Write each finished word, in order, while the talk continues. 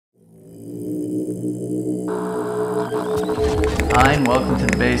Hi, and welcome to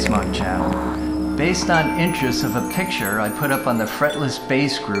the Bass Monk channel. Based on interest of a picture I put up on the Fretless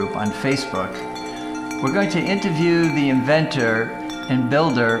Bass group on Facebook, we're going to interview the inventor and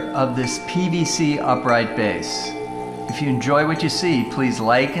builder of this PVC Upright Bass. If you enjoy what you see, please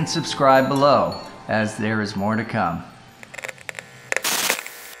like and subscribe below, as there is more to come.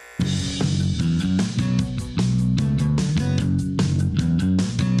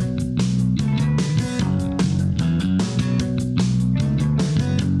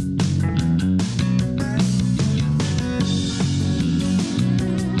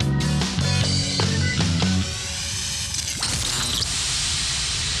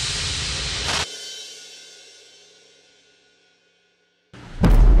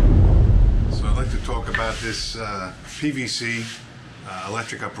 Talk about this PVC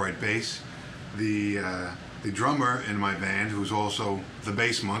electric upright bass. The drummer in my band, who's also the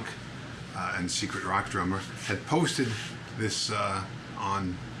bass monk and secret rock drummer, had posted this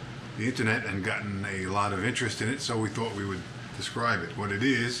on the internet and gotten a lot of interest in it, so we thought we would describe it. What it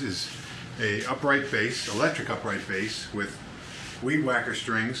is a upright bass, electric upright bass with weed whacker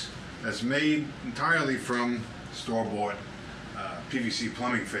strings that's made entirely from store-bought PVC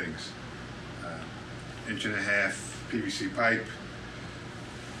plumbing fittings. 1.5-inch PVC pipe,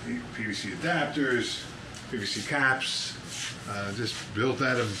 PVC adapters, PVC caps, just built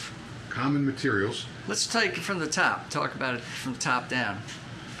out of common materials. Let's take it from the top. Talk about it from the top down.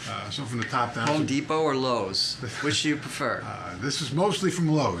 So from the top down. Home Depot or Lowe's? Which do you prefer? This is mostly from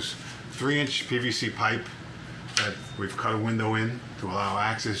Lowe's. 3-inch PVC pipe that we've cut a window in to allow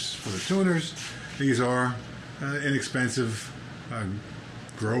access for the tuners. These are inexpensive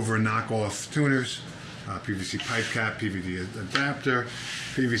Grover knockoff tuners. PVC pipe cap, PVC adapter,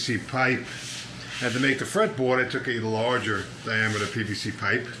 PVC pipe. And to make the fretboard, I took a larger diameter PVC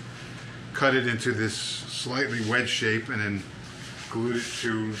pipe, cut it into this slightly wedge shape, and then glued it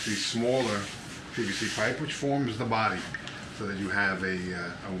to the smaller PVC pipe, which forms the body, so that you have a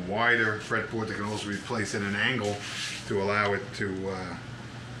wider fretboard that can also be placed at an angle to allow it to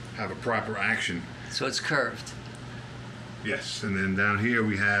have a proper action. So it's curved. Yes, and then down here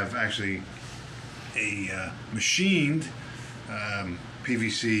we have actually a machined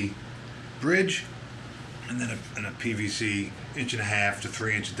PVC bridge, and then a PVC 1.5 to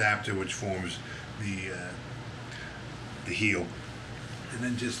 3-inch adapter, which forms the heel, and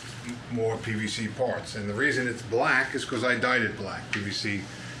then just more PVC parts. And the reason it's black is because I dyed it black. PVC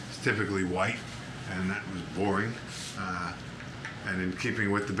is typically white, and that was boring. And in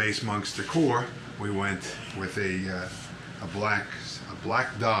keeping with the Bass Monk's decor, we went with a black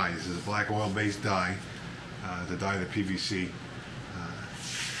dye. This is a black oil-based dye to dye the PVC.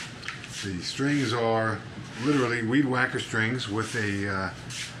 The strings are literally weed whacker strings with a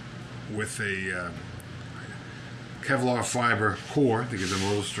Kevlar fiber core to give them a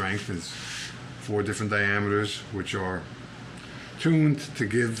little strength. It's 4 different diameters, which are tuned to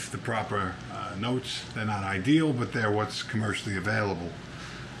give the proper notes. They're not ideal, but they're what's commercially available.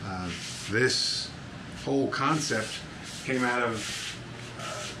 This whole concept came out of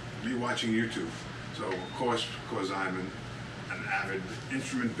me watching YouTube. So of course, because I'm an avid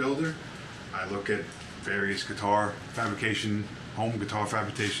instrument builder, I look at various guitar fabrication, home guitar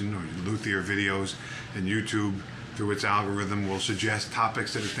fabrication or luthier videos, and YouTube, through its algorithm, will suggest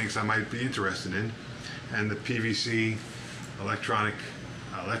topics that it thinks I might be interested in. And the PVC electric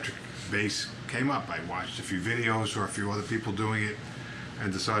bass came up. I watched a few videos or a few other people doing it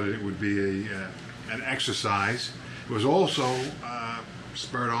and decided it would be an exercise. It was also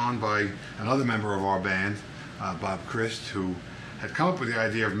spurred on by another member of our band, Bob Christ, who had come up with the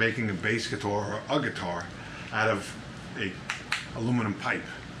idea of making a bass guitar or a guitar out of a aluminum pipe.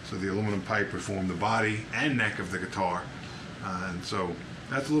 So the aluminum pipe would form the body and neck of the guitar, and so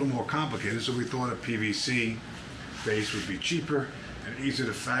that's a little more complicated. So we thought a PVC bass would be cheaper and easier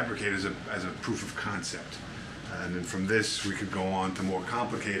to fabricate as a proof of concept. And then from this we could go on to more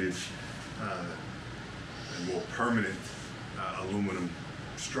complicated and more permanent aluminum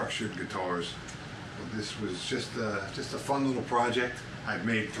structured guitars. But this was just a fun little project. I've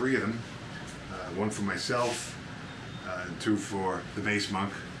made 3 of them, one for myself, and 2 for the Bass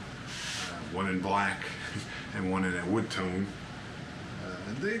Monk, one in black and one in a wood tone.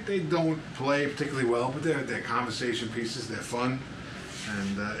 They don't play particularly well, but they're conversation pieces. They're fun,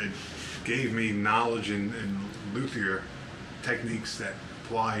 and it gave me knowledge in luthier techniques that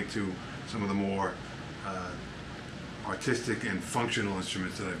apply to some of the more artistic and functional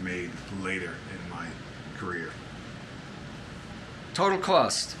instruments that I've made later in my career. Total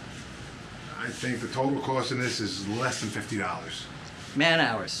cost? I think the total cost in this is less than $50. Man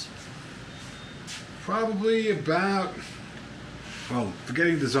hours? Probably about, well,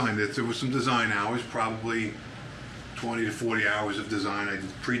 forgetting design, there was some design hours, probably 20 to 40 hours of design. I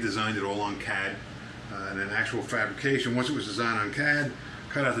pre-designed it all on CAD. And then actual fabrication, once it was designed on CAD,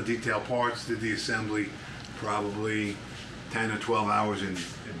 cut out the detail parts, did the assembly, probably 10 or 12 hours in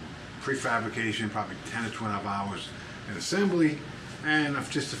prefabrication, probably 10 or 12 hours in assembly, and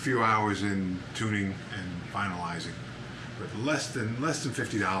just a few hours in tuning and finalizing. But less than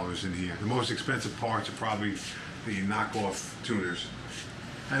 $50 in here. The most expensive parts are probably the knockoff tuners.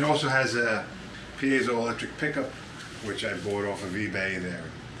 And it also has a piezoelectric pickup, which I bought off of eBay. They're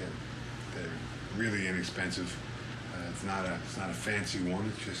really inexpensive. It's not a fancy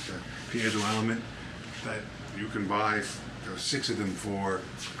one. It's just a piezo element that you can buy. There are 6 of them for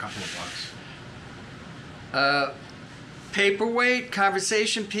a couple of bucks. Paperweight,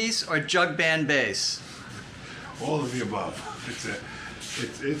 conversation piece, or jug band bass? All of the above.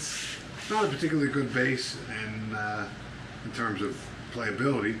 It's not a particularly good bass, and in terms of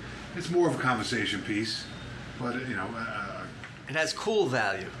playability, it's more of a conversation piece. But you know, it has cool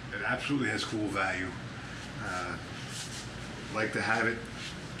value. It absolutely has cool value. Like to have it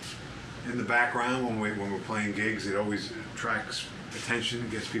in the background when we're playing gigs. It always attracts attention,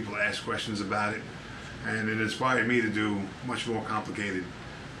 gets people to ask questions about it, and it inspired me to do much more complicated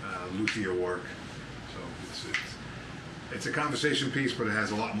luthier work. So it's a conversation piece, but it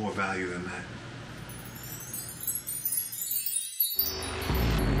has a lot more value than that.